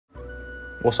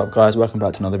What's up guys, welcome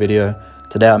back to another video.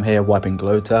 Today I'm here wiping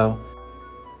Glowtail.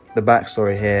 The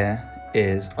backstory here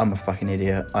is I'm a fucking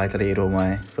idiot. I deleted all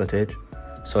my footage.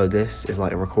 So this is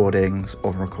like recordings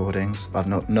of recordings. I've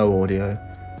no audio.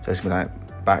 So it's gonna be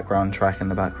like background track in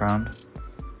the background.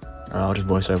 And I'll just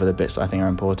voice over the bits that I think are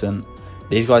important.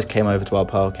 These guys came over to our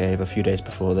Pearl Cave a few days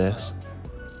before this.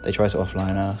 They tried to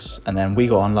offline us and then we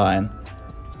got online.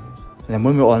 And then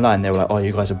when we were online, they were like, oh,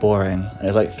 you guys are boring. And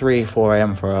it was like 4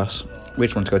 a.m. for us. We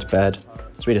just wanted to go to bed.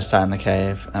 So we just sat in the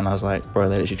cave. And I was like, bro,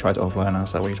 they literally tried to offline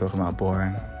us. Like, what are you talking about,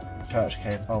 boring? Church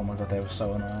cave. Oh my god, they were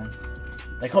so annoying.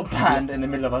 They got banned in the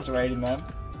middle of us raiding them.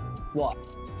 What?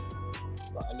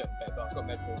 Like a little bit, but I've got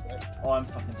medicals though. Oh, I'm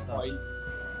fucking stuck.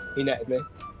 He netted me.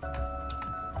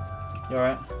 You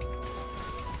alright?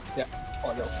 Yeah.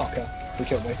 Oh, little fucker. He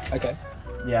killed me. Okay.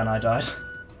 Yeah, and I died.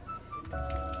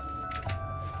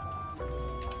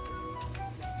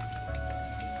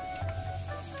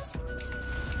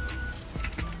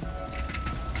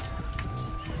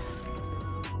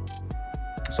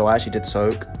 So I actually did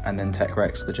soak and then tech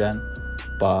rex the gen,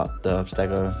 but the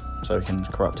stego soaking's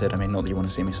corrupted. I mean, not that you want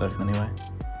to see me soaking anyway.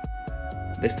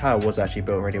 This tower was actually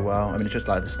built really well. I mean, it's just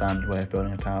like the standard way of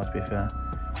building a tower, to be fair.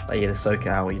 Like, you either soak it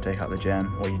out or you take out the gen,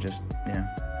 or you just, yeah.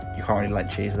 You can't really like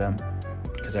cheese them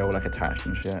because they're all like attached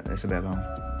and shit. It's a bit long.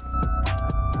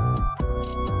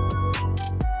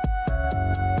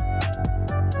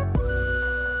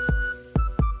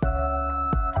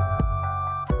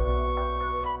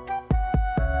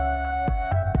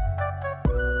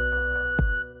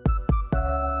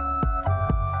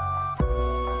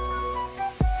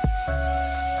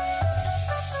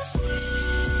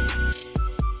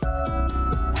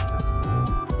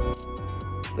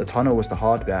 The tunnel was the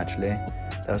hard bit actually. There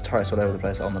was turrets all over the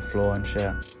place on the floor and shit.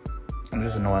 And it was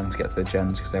just annoying to get to the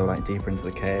gens because they were like deeper into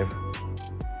the cave.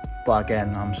 But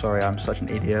again, I'm sorry, I'm such an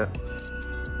idiot.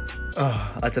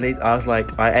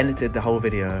 I edited the whole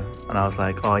video and I was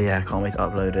like, oh yeah, I can't wait to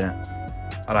upload it.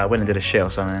 And I went and did a shit or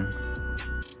something.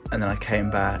 And then I came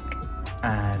back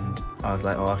and I was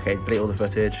like, oh okay, delete all the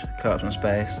footage, clear up some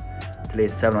space.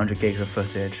 Deleted 700 gigs of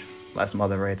footage, like some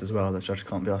other raids as well that I just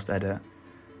can't be asked to edit.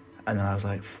 And then I was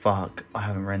like, fuck, I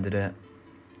haven't rendered it.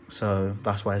 So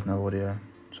that's why there's no audio.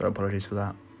 So apologies for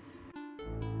that.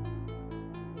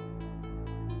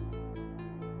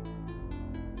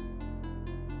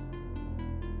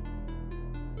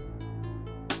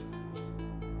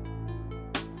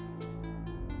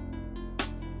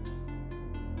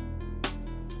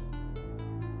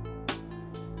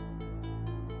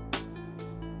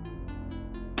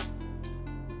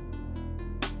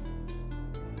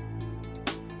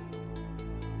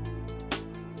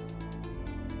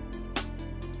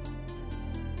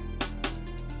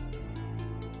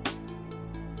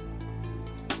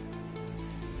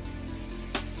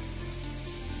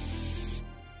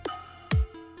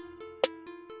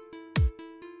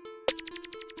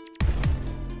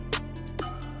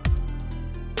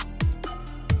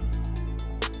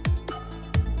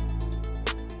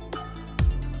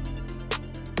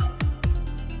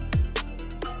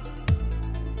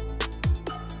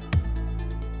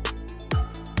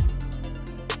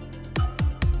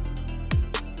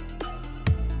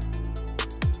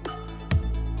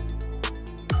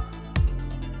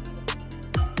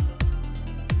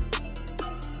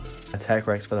 Tech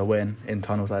rex for the win in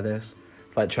tunnels like this.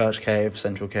 It's like Church Cave,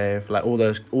 Central Cave, like all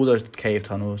those cave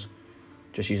tunnels.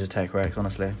 Just use a tech rex,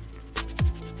 honestly.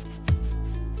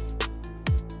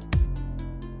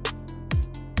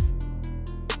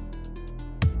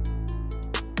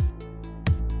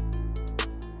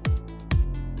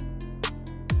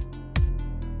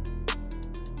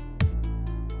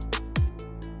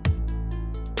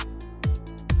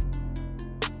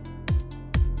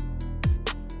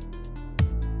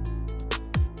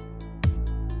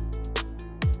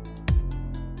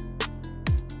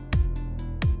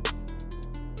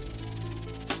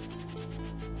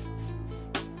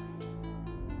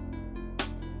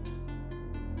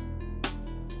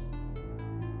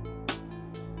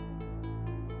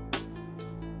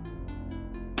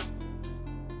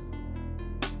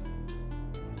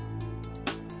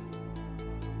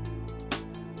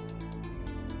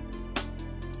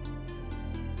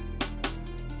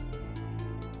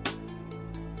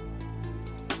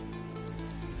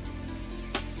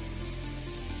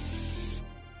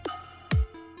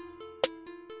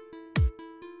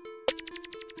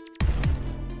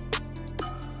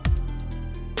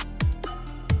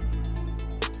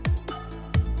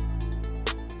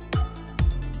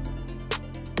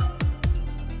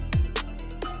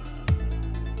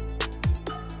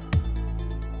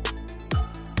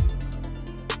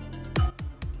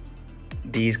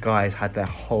 these guys had their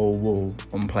whole wall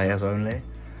on players only.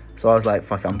 So I was like,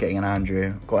 fuck it, I'm getting an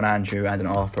Andrew. Got an Andrew and an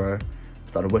Arthro.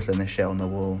 Started whistling this shit on the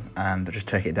wall and I just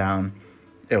took it down.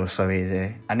 It was so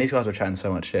easy. And these guys were chatting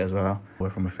so much shit as well. We're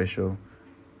from official.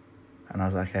 And I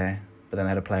was like, okay. But then they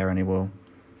had a player only wall,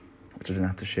 which I didn't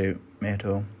have to shoot me at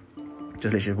all.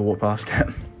 Just literally walked past it.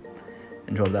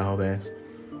 Enjoyed that whole base.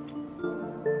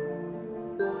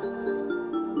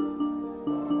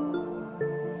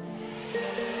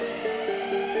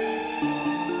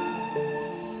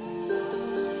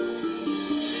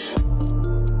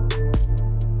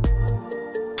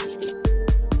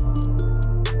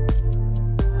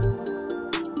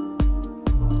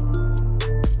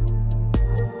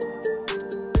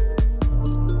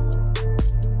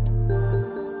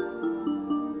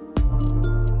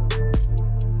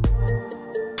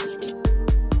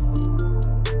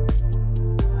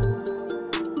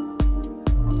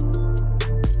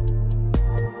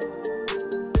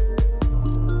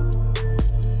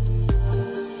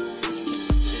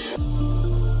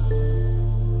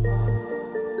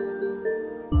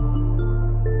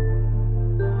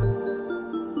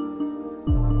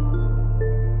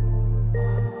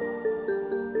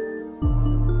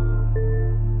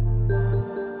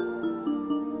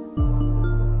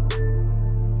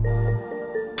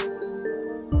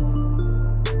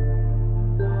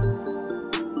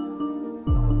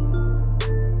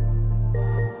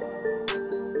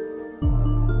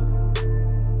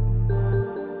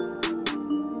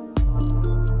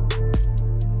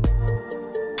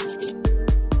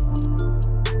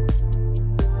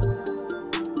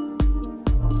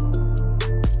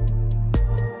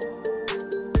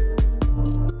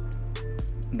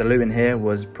 The loot in here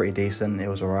was pretty decent, it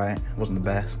was alright, it wasn't the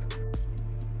best.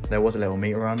 There was a little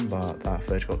meat run, but that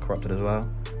footage got corrupted as well,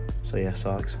 so yeah,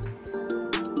 sucks.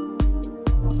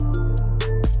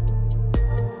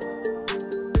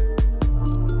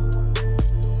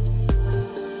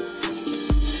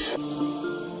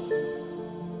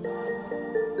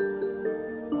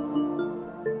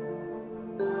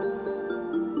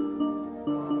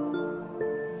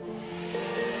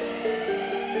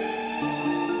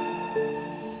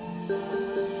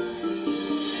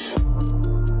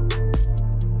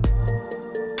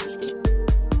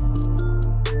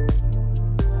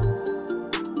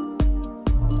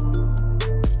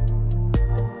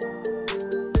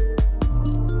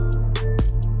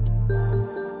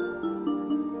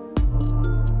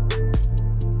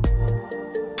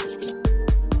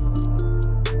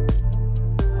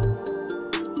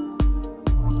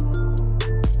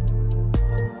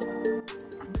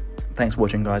 Thanks for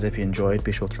watching, guys. If you enjoyed,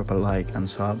 be sure to drop a like and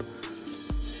sub.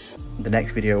 The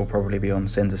next video will probably be on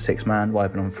Sins of 6-man,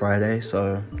 wiping on Friday,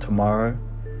 so tomorrow.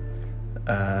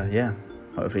 Yeah,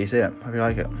 hopefully you see it. Hope you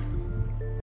like it.